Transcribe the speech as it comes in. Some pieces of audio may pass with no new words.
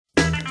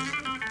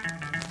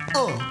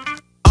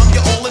I'm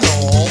your all in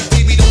all,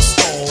 baby don't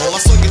stall. I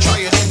saw you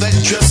try it on that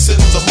dress in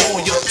the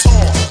mall. You're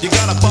tall, you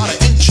got about an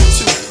inch or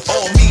two.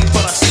 All me,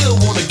 but I still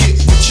wanna get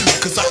with you.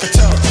 Cause I can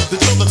tell that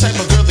you're the type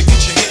of girl that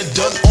get your hair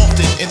done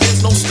often. And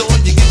there's no store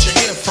you get your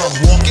hair from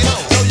walking.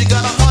 No, you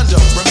got a Honda,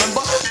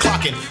 remember?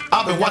 Clocking,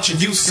 I've been watching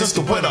you since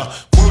the winter.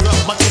 Word up,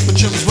 my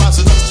temperature is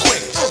rising up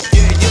quick.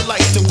 Yeah, you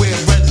like to wear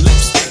red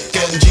lipstick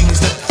and jeans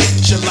that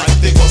fit you like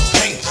they were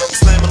paint.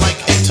 Slamming like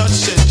in touch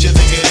shit, you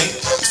think it ain't?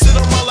 Sit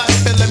on my lap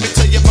and let me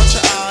tell you about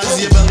your eyes,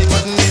 your belly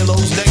button,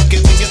 earlobes, neck,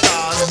 and your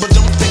thighs. But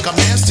don't think I'm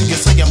nasty, you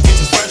say I'm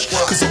getting fresh.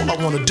 Cause all I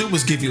wanna do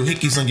is give you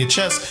hickeys on your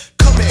chest.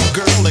 Come here,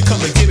 girl, and come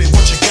and give me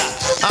what you got.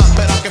 I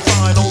bet I can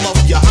find all of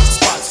your hot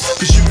spots.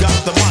 Cause you got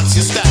the mots,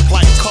 you stack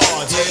like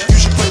cards. You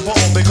should play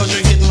ball because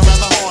you're hitting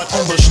rather hard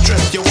on the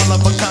strip. You're one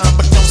of a kind,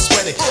 but don't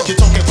sweat it. You're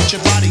talking with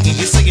your body and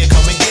you say it,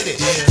 come and get it.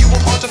 You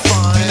were hard to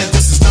find, and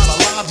this is not a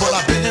lie, but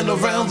I've been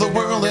around the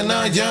world and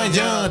I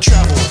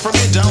travel from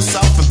here down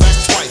south and back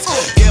twice.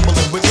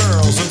 Gambling with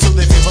girls until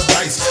they favor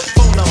dice.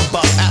 Phone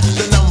number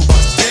after number,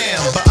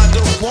 damn. But I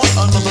don't want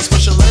another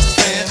special ed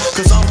fan.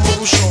 Cause I'm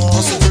little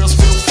Shawn, so girls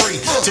feel free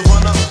to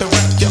run up and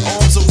wrap your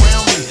arms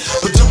around me.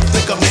 But don't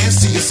think I'm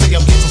nasty, you say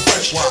I'm getting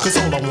fresh. Cause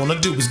all I wanna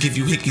do is give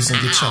you hickeys on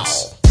your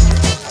chest.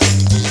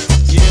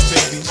 Yeah,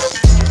 baby.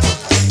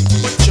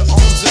 Put your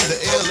arms in the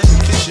air, let me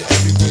kiss you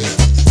everywhere.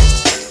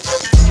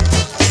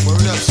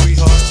 Word up,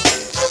 sweetheart.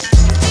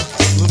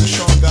 Little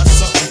Shawn got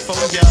something for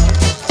ya.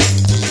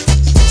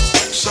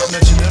 Something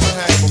that you never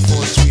had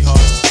before, sweetheart.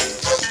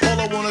 All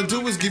I wanna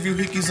do is give you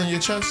hickeys on your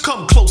chest.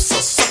 Come closer,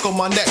 suck on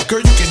my neck,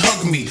 girl, you can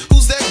hug me.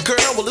 Who's that girl?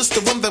 Well, it's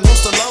the one that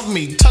wants to love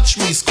me. Touch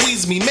me,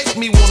 squeeze me, make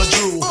me wanna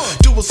drool.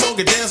 Do a song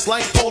and dance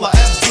like Paula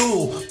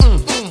Abdul.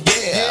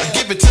 Yeah,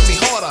 give it to me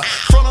harder.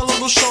 Front a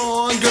little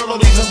Shawn, girl,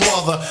 don't even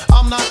bother.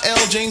 I'm not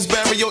L, James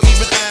Barry, or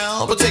even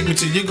Al, but take me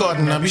to your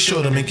garden, I'll be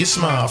sure to make you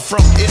smile.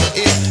 From ear to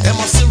ear, am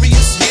I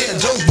serious? Yeah,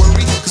 don't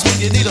worry, cause when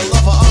you need a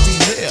lover, I'll be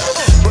there.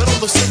 But on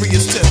the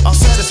serious tip, I'll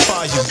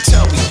satisfy you.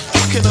 Tell me,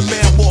 how can a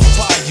man walk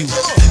by you?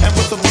 And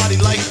with a body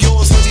like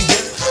yours, honey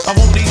dip, I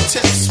won't need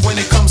tips when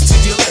it comes to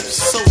your lips.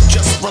 So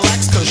just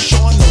relax, cause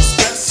Shawn knows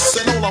best.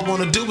 And all I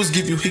wanna do is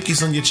give you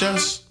hickeys on your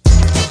chest.